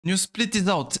New split is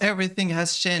out. Everything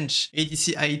has changed.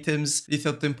 ADC items,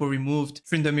 lethal tempo removed,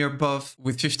 Tryndamere buff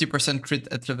with 50% crit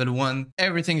at level 1.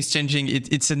 Everything is changing.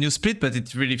 It's a new split, but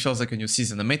it really feels like a new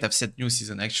season. I might have said new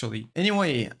season actually.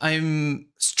 Anyway, I'm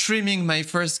streaming my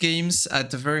first games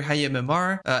at a very high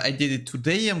MMR. I did it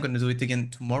today. I'm gonna do it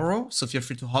again tomorrow. So feel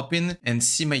free to hop in and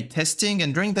see my testing.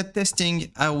 And during that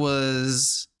testing, I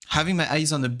was having my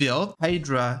eyes on a build,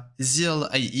 Hydra Zeal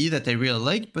IE, that I really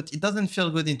like, but it doesn't feel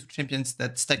good into champions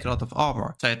that stack a lot of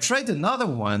armor. So I tried another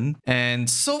one, and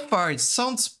so far it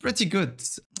sounds pretty good.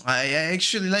 I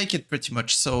actually like it pretty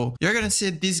much. So you're gonna see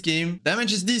it this game.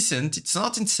 Damage is decent. It's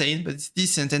not insane, but it's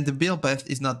decent, and the build path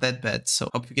is not that bad. So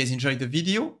hope you guys enjoyed the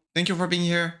video. Thank you for being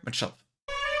here. Much love.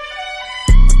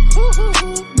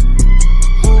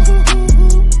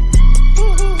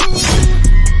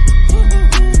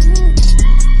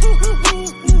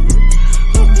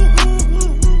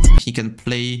 He can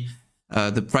play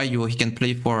the Prio, he can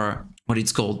play for what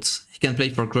it's called. He can play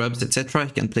for Grubs, etc.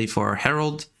 He can play for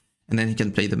Herald, and then he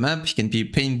can play the map. He can be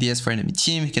pain DS for enemy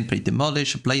team. He can play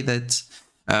Demolish, apply that.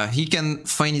 He can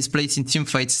find his place in team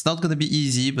fights. It's not gonna be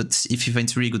easy, but if he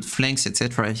finds really good flanks,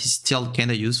 etc., he's still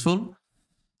kinda useful.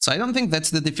 So I don't think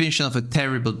that's the definition of a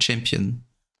terrible champion.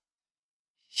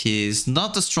 He's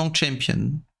not a strong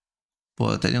champion,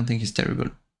 but I don't think he's terrible.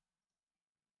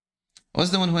 I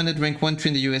was the one who ended rank 1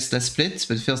 in the US last split,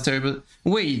 but it feels terrible.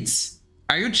 Wait,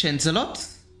 are you Chancelot?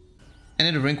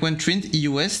 Ended rank 1 in the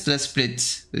US last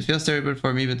split. It feels terrible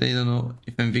for me, but I don't know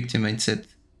if I'm victim mindset.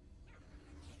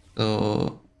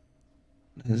 So,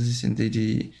 has this in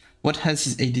DD? What has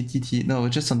his ADTT? No,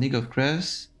 just on League of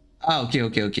Crafts. Ah, okay.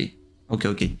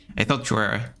 Okay. I thought you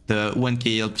were the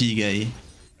 1k LP guy.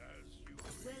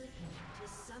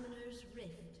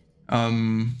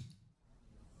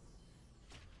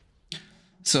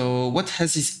 So what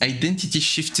has his identity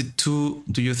shifted to,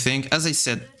 do you think? As I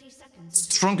said,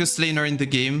 strongest laner in the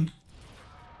game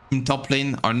in top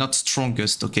lane are not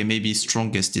strongest. Okay, maybe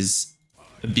strongest is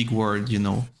a big word, you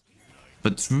know.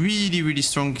 But really, really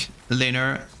strong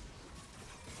laner.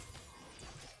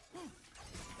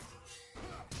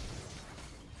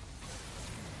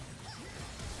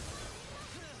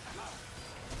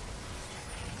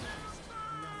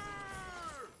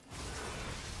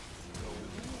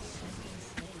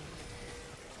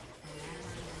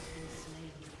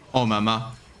 Oh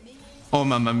mama. Oh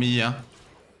mamma mia.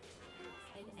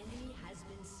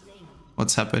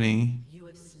 What's happening?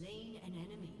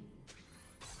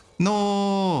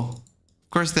 No! Of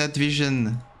course that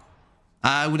vision.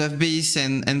 I would have base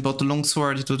and bought a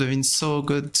longsword. It would have been so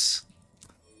good.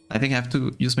 I think I have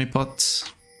to use my pot.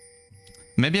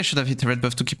 Maybe I should have hit a red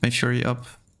buff to keep my fury up.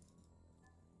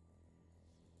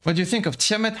 What do you think of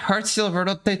Tiamat, Heart Silver,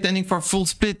 not Titanic for full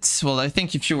split? Well, I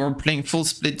think if you were playing full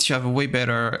split, you have a way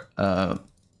better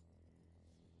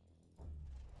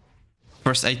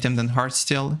first item than Heart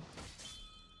Steel.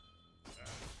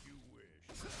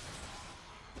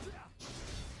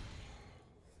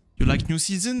 You like new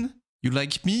season? You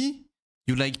like me?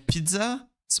 You like pizza?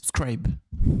 Subscribe.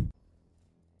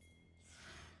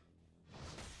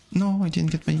 No, I didn't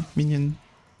get my minion.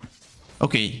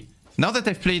 Okay. Now that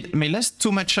I've played my last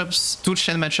two matchups, two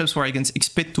Shen matchups were against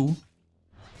XP2.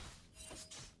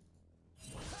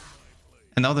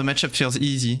 And now the matchup feels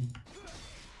easy.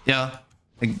 Yeah,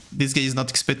 like this guy is not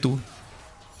XP2.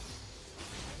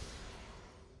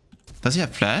 Does he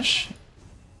have flash?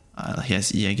 He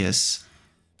has E, I guess.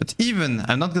 But even,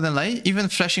 I'm not gonna lie, even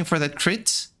flashing for that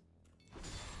crit,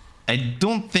 I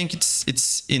don't think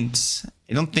it's int.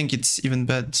 I don't think it's even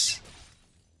bad.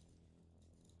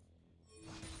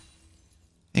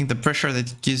 I think the pressure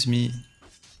that it gives me...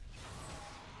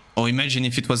 Oh, imagine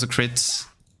if it was a crit.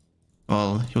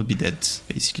 Well, he would be dead,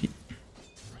 basically.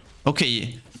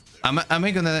 Okay, am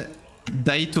I gonna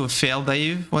die to a fail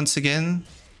dive once again?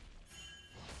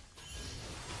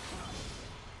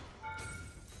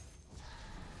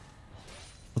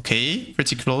 Okay,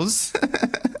 pretty close.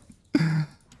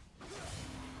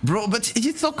 Bro, but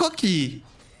he's so cocky!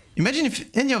 Imagine if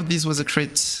any of these was a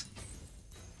crit.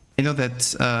 I know that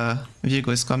Viego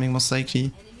is coming most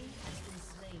likely.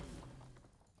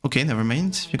 Okay, never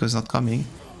mind. Viego's not coming.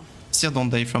 Still don't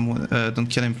die from don't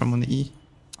kill him from 1E.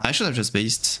 I should have just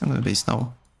based. I'm gonna base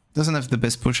now. Doesn't have the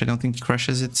best push. I don't think he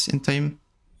crushes it in time.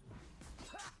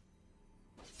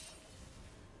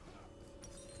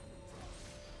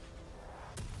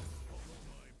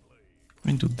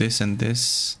 I'm gonna do this and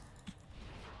this.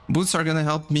 Boots are gonna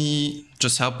help me,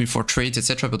 just help me for trades,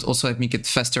 etc. But also help me get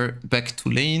faster back to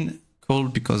lane.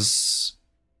 Cold, because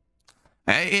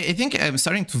I think I'm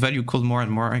starting to value cold more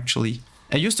and more, actually.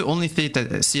 I used to only see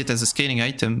it as a scaling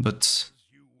item, but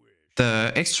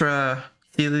the extra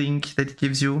healing that it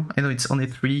gives you. I know it's only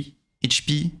 3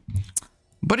 HP,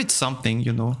 but it's something,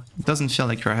 you know. It doesn't feel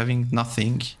like you're having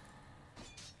nothing.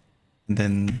 And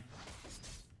then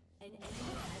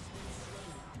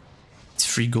it's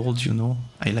free gold, you know.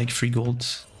 I like free gold.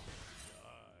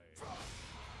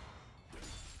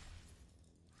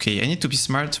 Okay, I need to be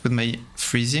smart with my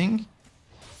freezing.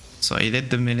 So I let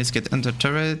the melees get under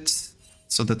turret,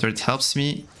 so the turret helps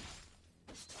me.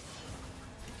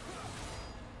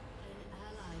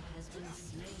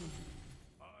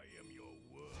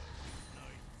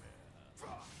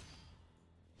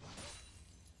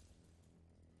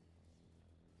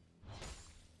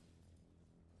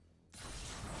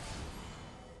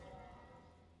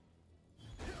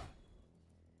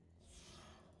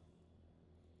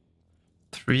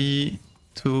 Three,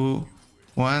 two,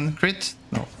 one, crit?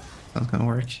 No, not gonna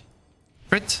work.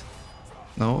 Crit?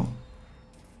 No.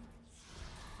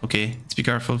 Okay, let's be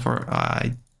careful for...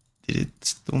 I did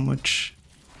it too much.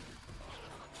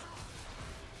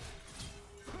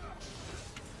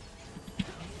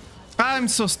 I'm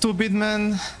so stupid,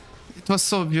 man. It was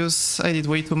so obvious. I did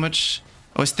way too much.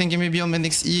 I was thinking maybe on my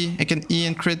next E, I can E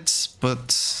and crit,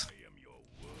 but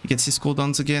he gets his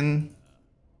cooldowns again.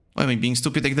 I mean, being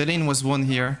stupid, like the lane was 1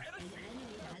 here.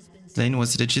 The lane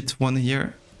was legit 1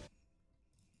 here.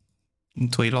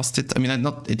 Until I lost it. I mean,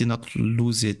 I did not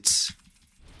lose it.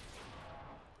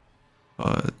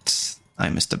 But I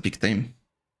messed up big time.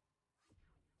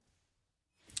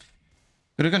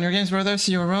 Good luck on your games, brother.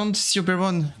 See you around. See you,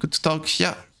 Bear1. Good to talk.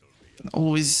 Yeah,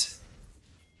 always.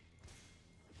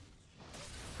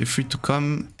 Feel free to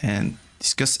come and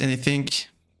discuss anything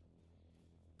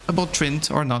about Trent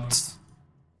or not.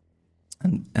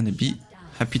 And I'd be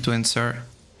happy to answer.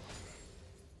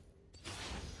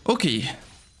 Okay,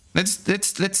 let's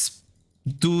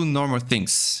do normal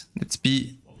things. Let's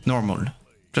be normal,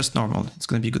 just normal. It's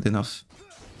gonna be good enough.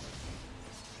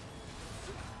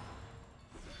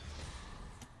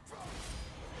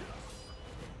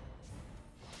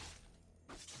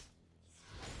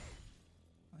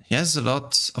 He has a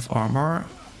lot of armor.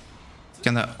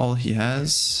 Kinda all he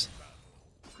has.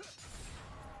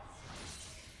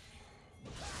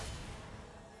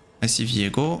 I see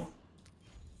Viego.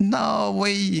 No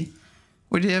way!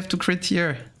 Why do you have to crit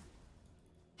here?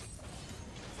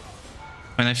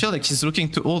 And I feel like he's looking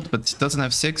too old, but he doesn't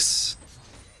have 6.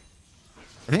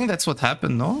 I think that's what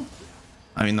happened, no?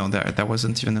 I mean, no, there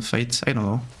wasn't even a fight. I don't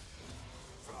know.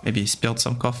 Maybe he spilled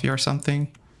some coffee or something.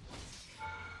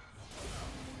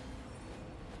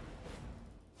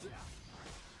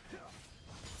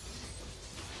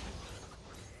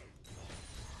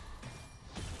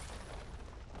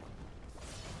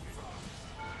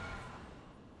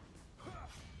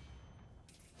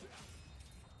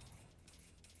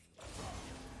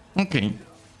 Okay,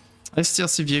 I still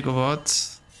see Viego bot.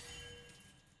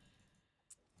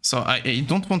 So I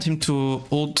don't want him to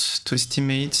ult to his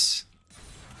teammates.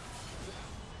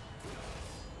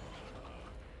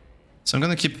 So I'm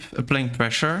gonna keep applying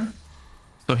pressure.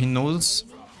 So he knows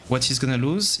what he's gonna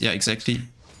lose. Yeah, exactly.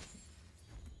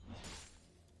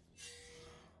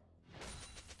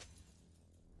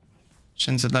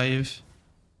 Shen's alive.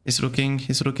 He's looking,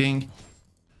 he's looking.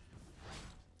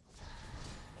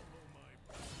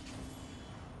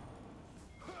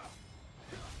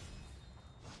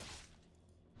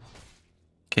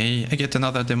 Okay, I get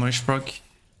another demolish proc. He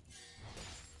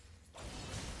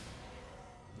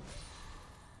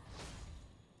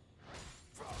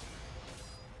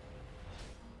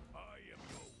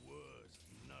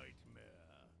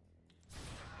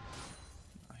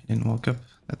didn't walk up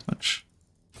that much.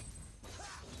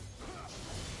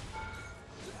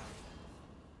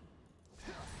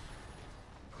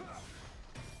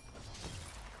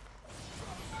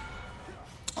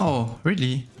 Oh,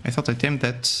 really? I thought I tamed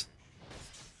that.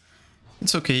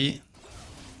 It's okay.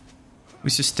 We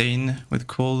sustain with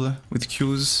cool, with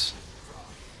Qs.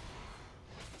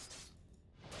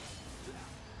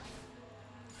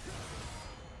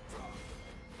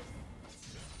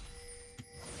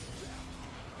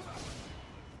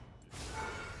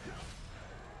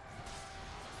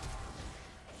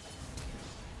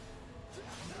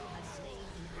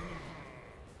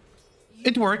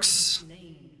 It works.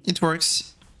 It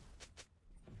works.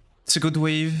 It's a good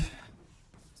wave.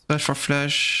 Flash for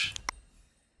flash.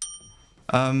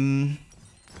 Can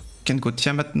go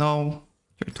Tiamat now.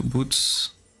 Here 2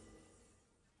 boots.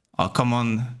 Oh, come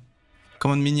on.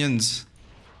 Come on, minions.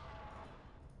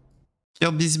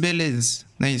 Kill these bellies.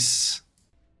 Nice.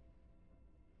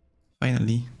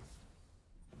 Finally.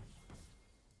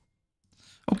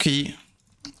 Okay.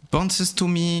 Bounces to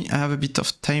me. I have a bit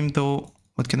of time though.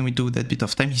 What can we do with that bit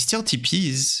of time? He still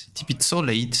TPs. TP'd so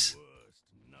late.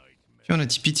 If you want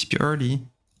to TP early.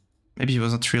 Maybe he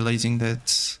wasn't realizing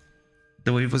that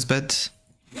the wave was bad.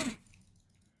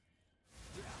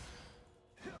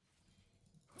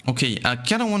 Okay, I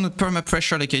kind of want to perma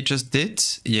pressure like I just did.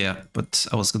 Yeah, but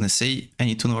I was gonna say I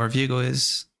need to know where Viego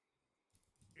is.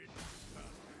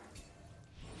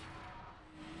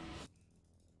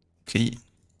 Okay.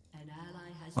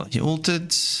 Well, he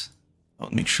ulted. I'll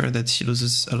make sure that he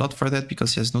loses a lot for that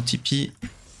because he has no TP.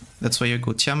 That's why I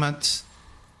go Tiamat.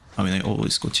 I mean, I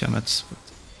always go Tiamat, but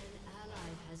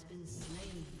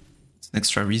it's an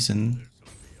extra reason.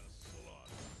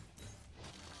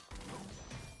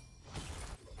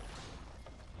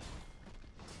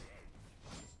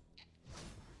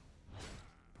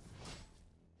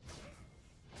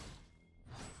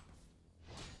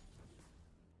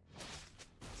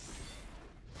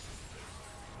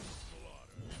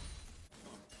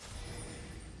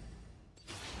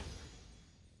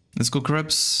 Let's go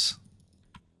grubs.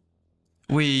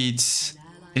 Wait,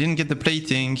 I didn't get the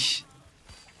plating.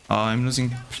 Oh, I'm losing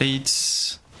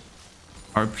plates.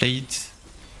 Our plate.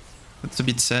 That's a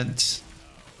bit sad.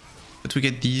 But we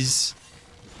get these.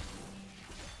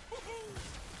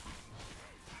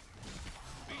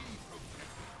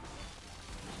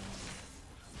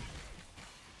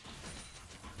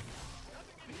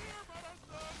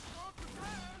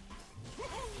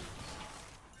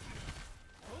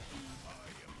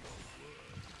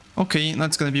 Okay, now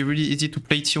it's gonna be really easy to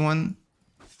play T1.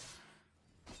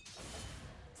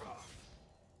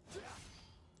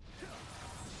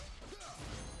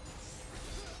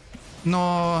 No,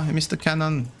 I missed the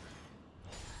cannon.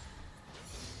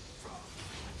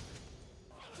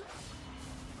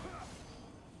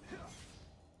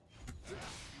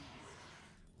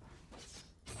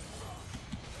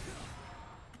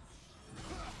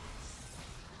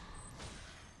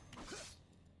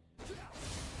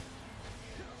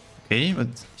 Okay, but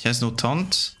he has no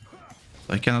taunt,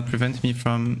 so it cannot prevent me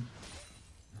from...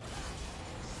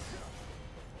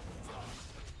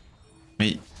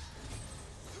 Wait.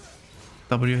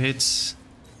 W hits.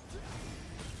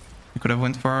 I could have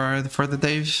went for the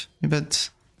dive, I bet.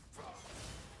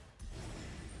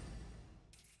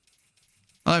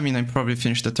 I mean, I probably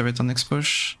finished the turret on next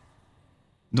push.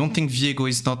 Don't think Viego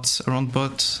is not around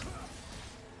bot.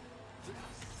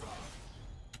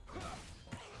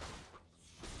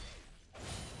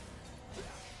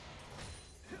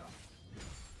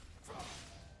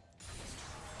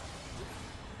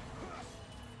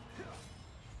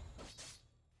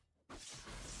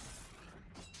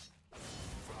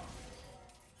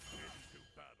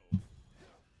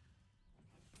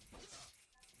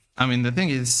 I mean, the thing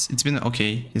is, it's been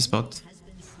okay, his bot.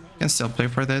 Can still play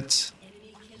for that.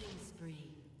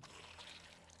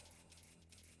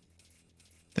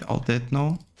 They're all dead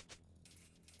now.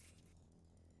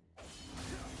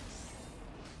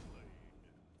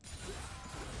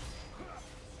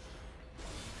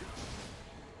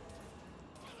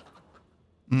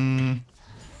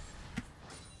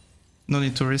 No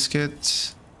need to risk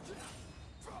it.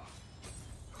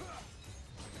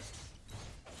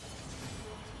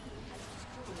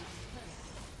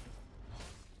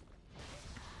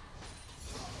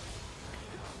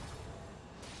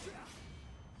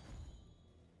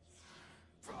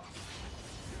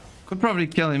 Could probably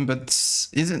kill him, but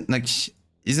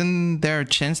isn't there a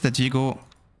chance that Viego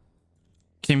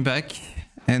came back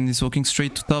and is walking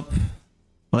straight to top?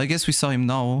 Well, I guess we saw him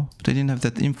now, but I didn't have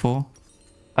that info.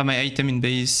 Ah, my item in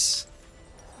base.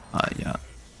 Ah, yeah.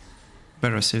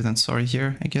 Better safe than sorry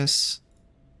here, I guess.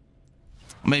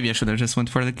 Maybe I should have just went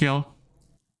for the kill.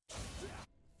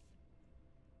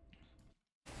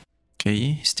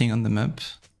 Okay, staying on the map.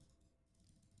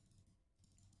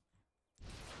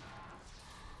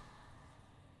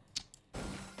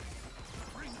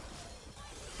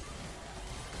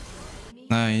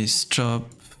 Nice job.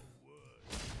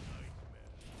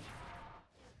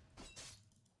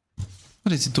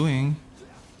 What is it doing?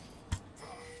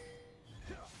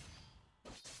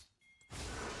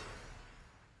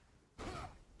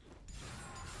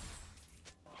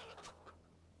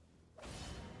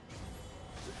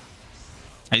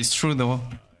 It's true though.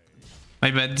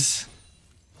 My bad.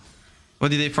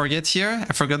 What did I forget here?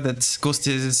 I forgot that Ghost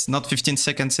is not 15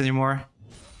 seconds anymore.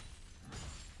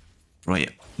 Bro, I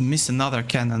missed another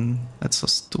cannon. That's so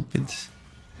stupid.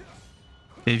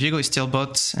 Okay, Viego is still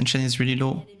bot and Shen is really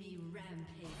low.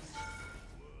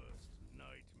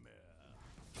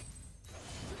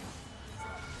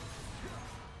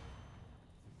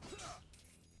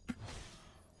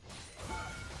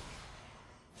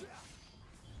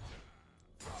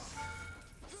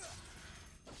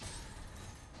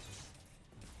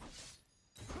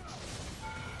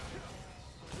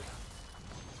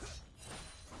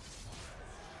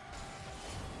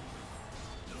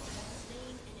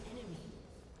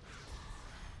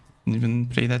 Didn't even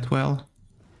play that well.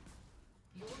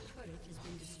 Your turret has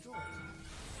been destroyed.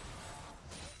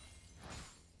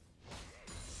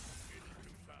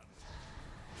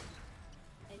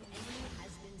 An enemy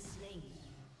has been slain.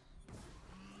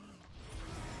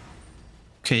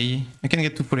 Okay, I can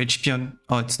get to full HP on...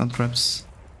 Oh, it's not grabs.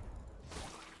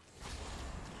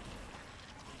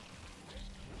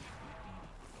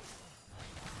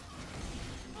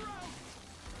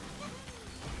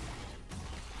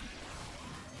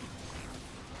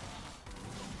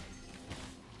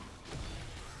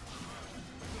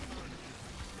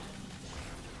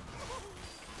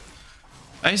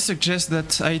 I suggest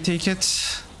that I take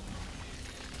it.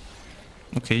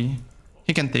 Okay,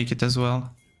 he can take it as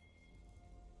well.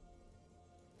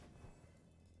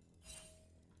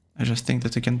 I just think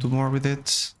that I can do more with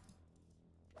it.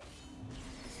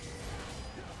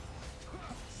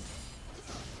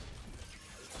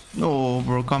 No,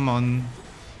 bro, come on.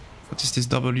 What is this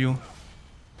W?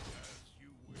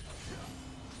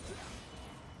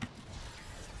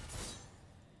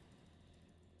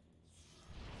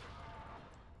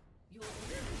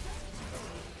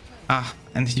 Ah,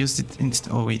 and he used it inst-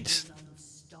 oh wait.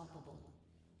 Unstoppable.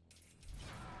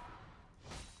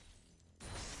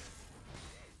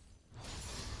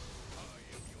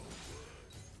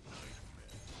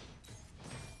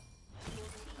 Your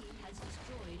team has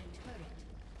destroyed a turret.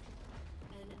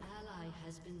 An ally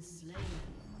has been slain.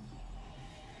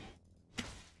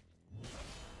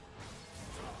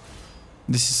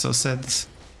 This is so sad.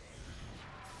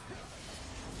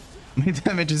 My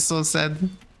damage is so sad.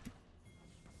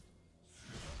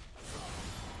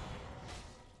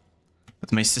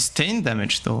 But my sustained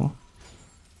damage though.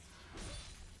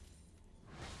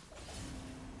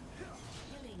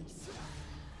 Killing spree.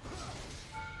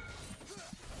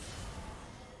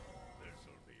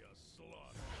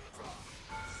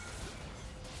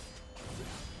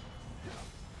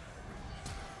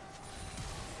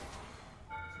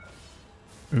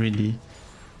 Really.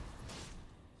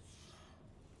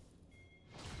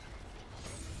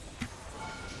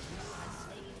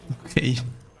 Okay.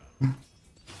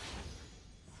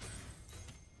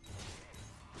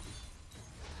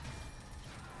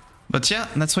 But yeah,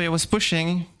 that's why I was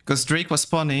pushing, because Drake was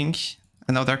spawning,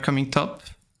 and now they're coming top.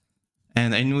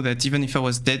 And I knew that even if I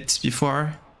was dead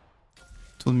before,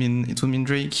 it will mean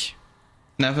Drake.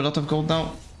 And I have a lot of gold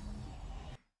now.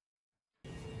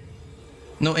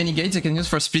 No any gates I can use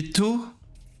for split 2?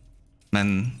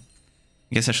 Man,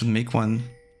 I guess I should make one.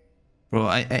 Bro,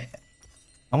 I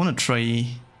wanna try...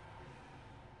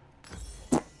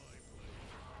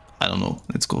 I don't know,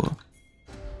 let's go.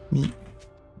 Me.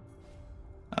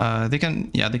 They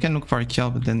can look for a kill,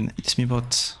 but then it's me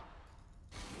bot.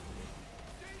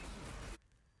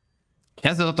 He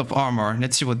has a lot of armor.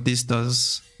 Let's see what this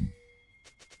does. I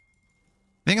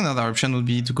think another option would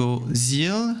be to go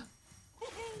Zeal.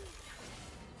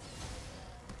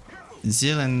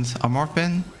 Zeal and armor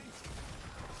pen.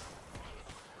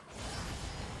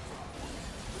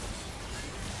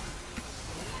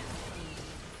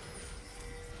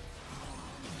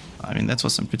 I mean, that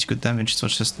was some pretty good damage. It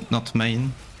was just not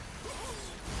main.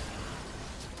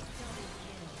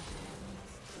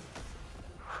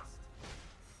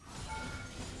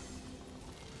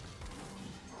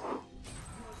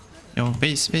 Yo,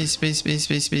 base.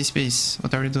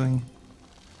 What are you doing?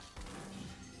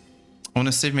 I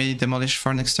wanna save my demolish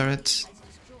for next turret.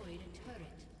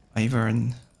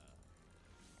 Ivern.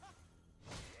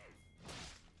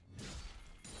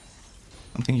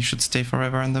 I don't think you should stay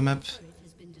forever on the map.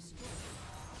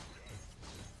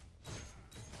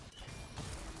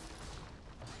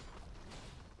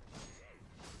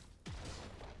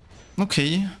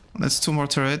 Okay, that's 2 more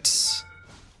turrets.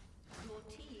 Your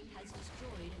team has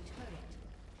destroyed a turret.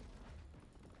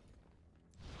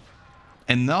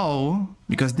 And now,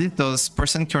 because this does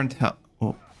percent current health.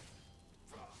 Oh.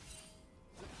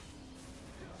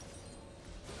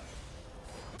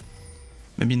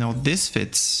 Maybe now this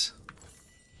fits.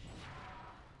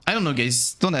 I don't know,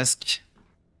 guys. Don't ask.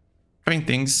 Trying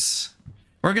things.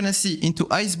 We're gonna see into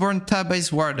Iceborne Tab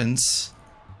Ice Wardens.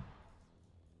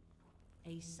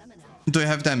 A summoner. Do I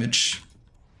have damage?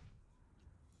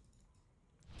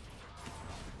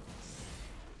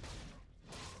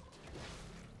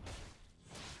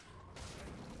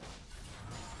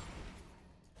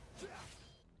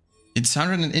 It's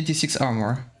 186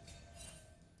 armor.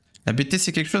 La BT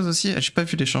c'est quelque chose aussi? J'ai pas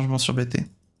vu les changements sur BT.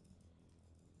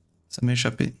 Ça m'a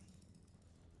échappé.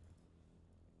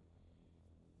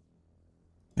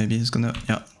 Maybe it's gonna...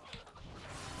 yeah.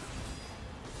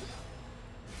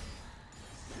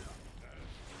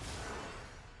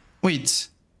 Wait,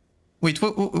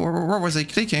 where was I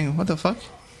clicking? What the fuck?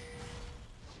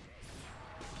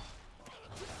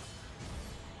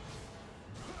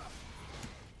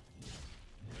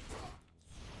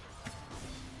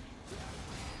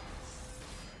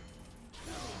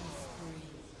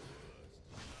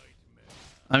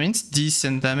 I mean, it's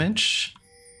decent damage.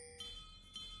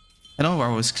 I don't know where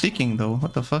I was clicking though.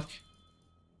 What the fuck?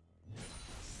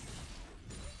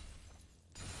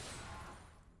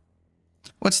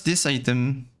 What's this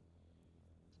item?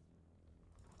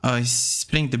 Oh, he's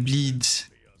playing the bleed.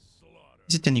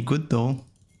 Is it any good though?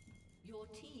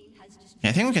 Yeah,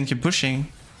 I think we can keep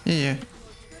pushing. Yeah.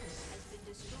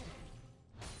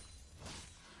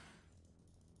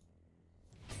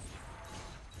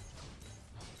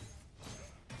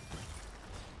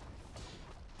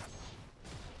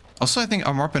 Also, I think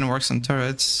armor pen works on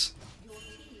turrets.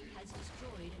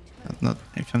 Not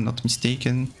if I'm not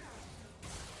mistaken.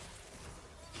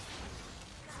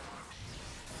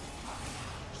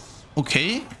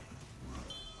 Okay.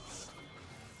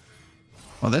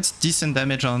 Well, that's decent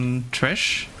damage on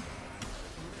Trash.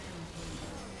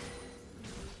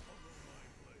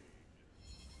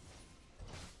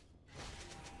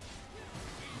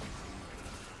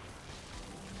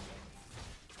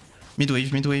 Midwave,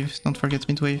 midwave. Don't forget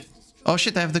midwave. Oh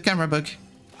shit, I have the camera bug.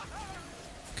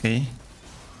 Okay.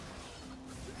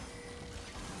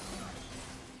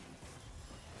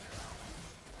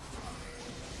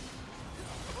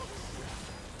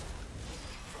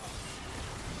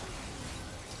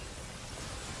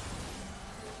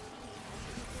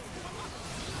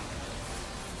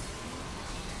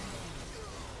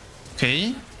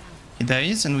 Okay. He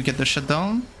dies and we get the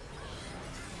shutdown.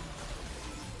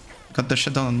 Got the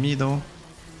shutdown on me though.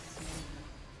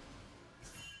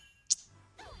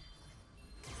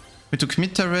 We took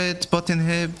mid turret, bot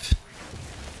inhib.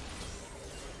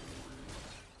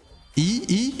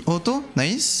 E, auto.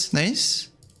 Nice, nice.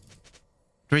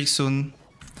 Drake soon.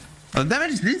 Well,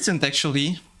 damage is decent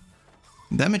actually.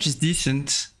 Damage is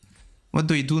decent. What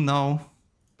do we do now?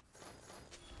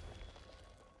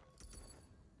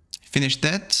 Finish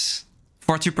that.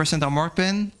 40% armor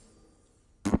pen.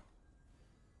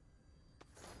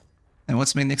 And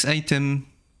what's my next item?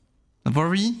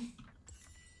 Navori?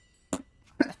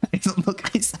 I don't know,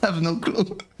 guys. I have no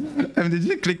clue. I'm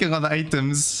legit clicking on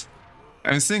items.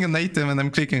 I'm seeing an item and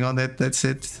I'm clicking on it. That's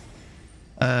it.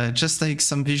 Just like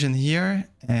some vision here.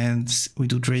 And we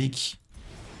do Drake.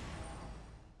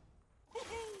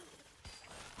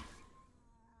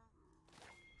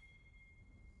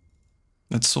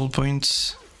 That's soul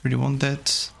point. Really want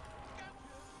that.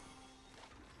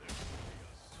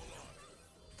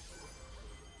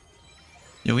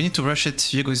 Yeah, we need to rush it.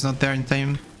 Viego is not there in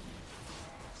time.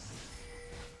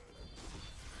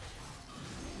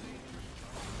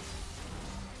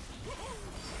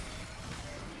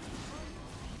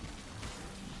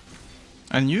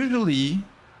 And usually,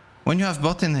 when you have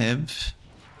bot inhib,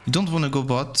 you don't want to go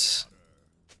bot.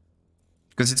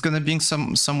 Because it's gonna bring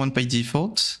someone by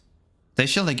default. I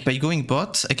feel like by going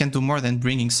bot, I can do more than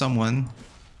bringing someone.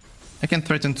 I can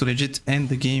threaten to legit end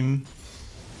the game.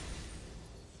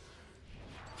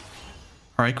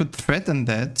 Or I could threaten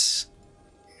that.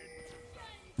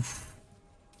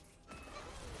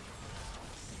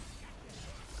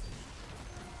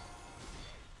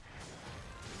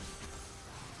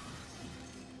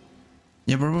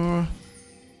 Yeah, bro.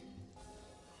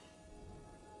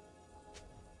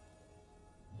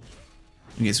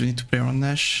 I guess we need to play around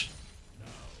Nash.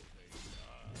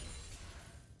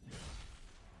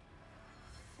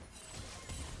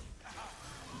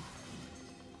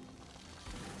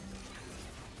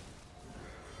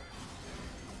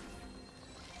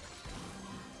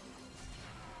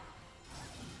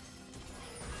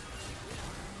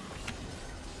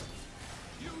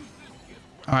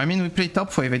 I mean, we play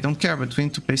top wave, I don't care, but we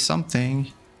need to play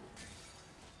something.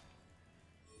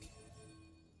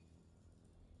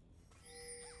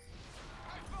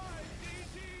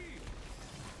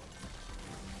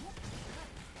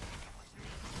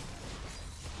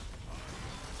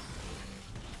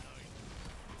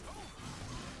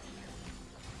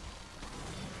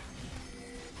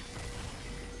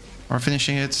 We're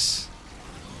finishing it.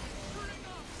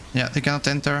 Yeah, they cannot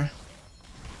enter.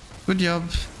 Good job.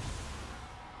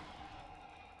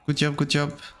 Good job, good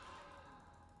job.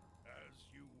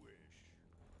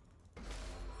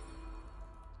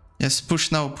 Yes,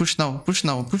 push now, push now, push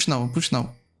now, push now, push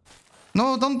now.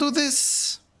 No, don't do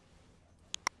this!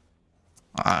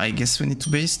 I guess we need to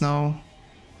base now.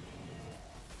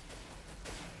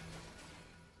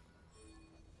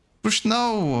 Push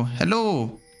now!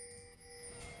 Hello!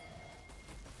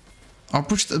 Or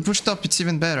push top, it's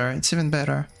even better, it's even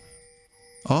better.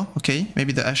 Oh, okay,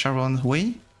 maybe the Ashe are on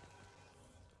way.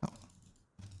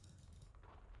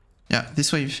 Yeah,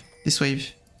 this wave, this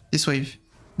wave, this wave,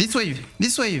 this wave,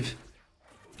 this wave.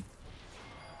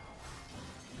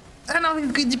 And now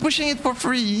he's pushing it for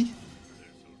free.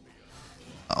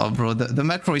 Oh, bro, the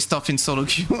macro is tough in solo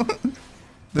queue.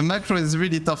 The macro is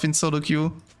really tough in solo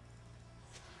queue.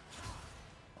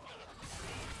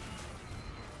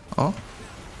 Oh.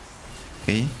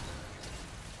 Okay.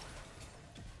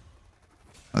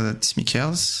 Oh, that's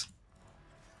Mikhail's.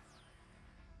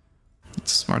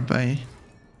 It's a smart buy.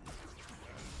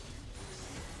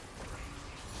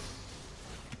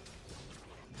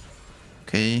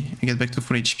 Okay, I get back to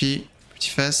full HP pretty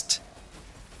fast.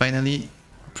 Finally,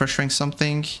 pressuring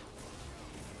something.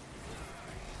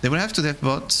 They will have to dev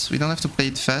bot. We don't have to play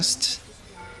it fast.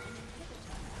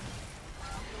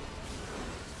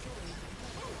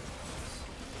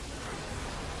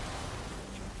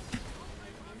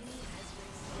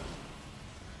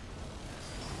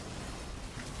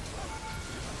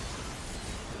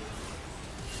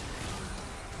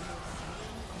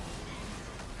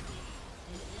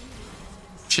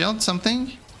 Shield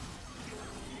something?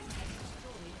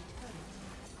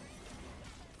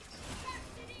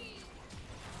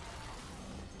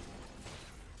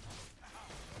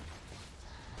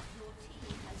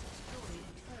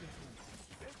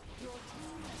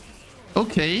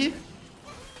 Okay.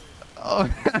 Oh,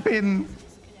 I mean,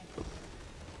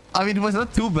 it was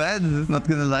not too bad, not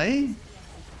gonna lie.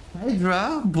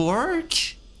 Hydra, Borg,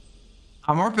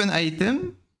 armor pen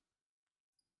item.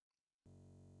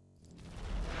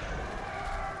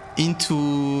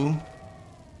 Into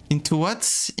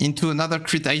what? Into another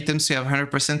crit item, so you have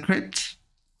 100% crit.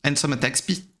 And some attack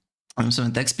speed. Some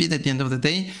attack speed at the end of the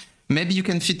day. Maybe you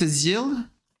can fit a Zeal.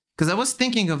 Because I was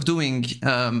thinking of doing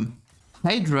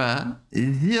Hydra,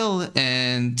 Zeal,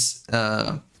 and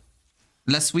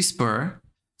Last Whisper.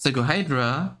 So I go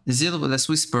Hydra, Zeal, Last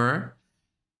Whisper.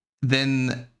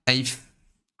 Then I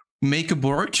make a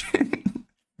Borg.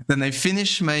 Then I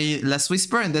finish my Last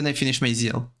Whisper, and then I finish my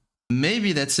Zeal.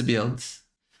 Maybe that's a build.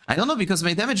 I don't know, because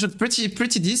my damage looked pretty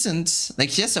decent.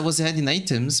 Like, yes, I was ahead in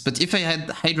items, but if I had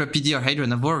Hydra PD or Hydra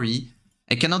Navori,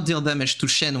 I cannot deal damage to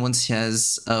Shen once he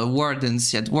has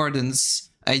Wardens. He had Wardens,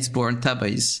 Iceborne, Tab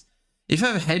Eyes. If I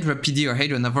have Hydra PD or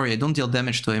Hydra Navori, I don't deal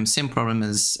damage to him. Same problem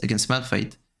as against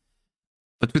Malphite.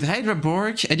 But with Hydra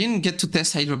Borg, I didn't get to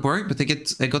test Hydra Borg, but I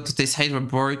got to test Hydra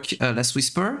Borg Last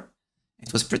Whisper.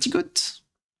 It was pretty good.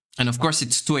 And of course,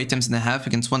 it's 2 items and a half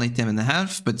against 1 item and a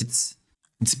half, but it's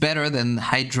better than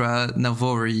Hydra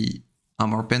Navori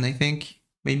armor pen, I think,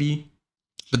 maybe.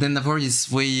 But then Navori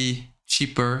is way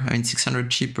cheaper, I mean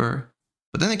 600 cheaper.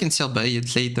 But then I can still buy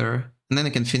it later, and then I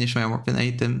can finish my armor pen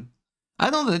item. I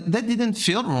don't know, that didn't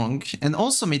feel wrong. And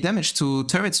also my damage to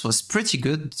turrets was pretty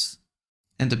good.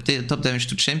 And the top damage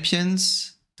to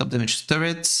champions, top damage to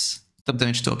turrets, top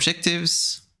damage to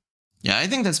objectives. Yeah, I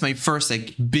think that's my first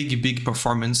like big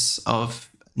performance of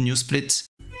new split.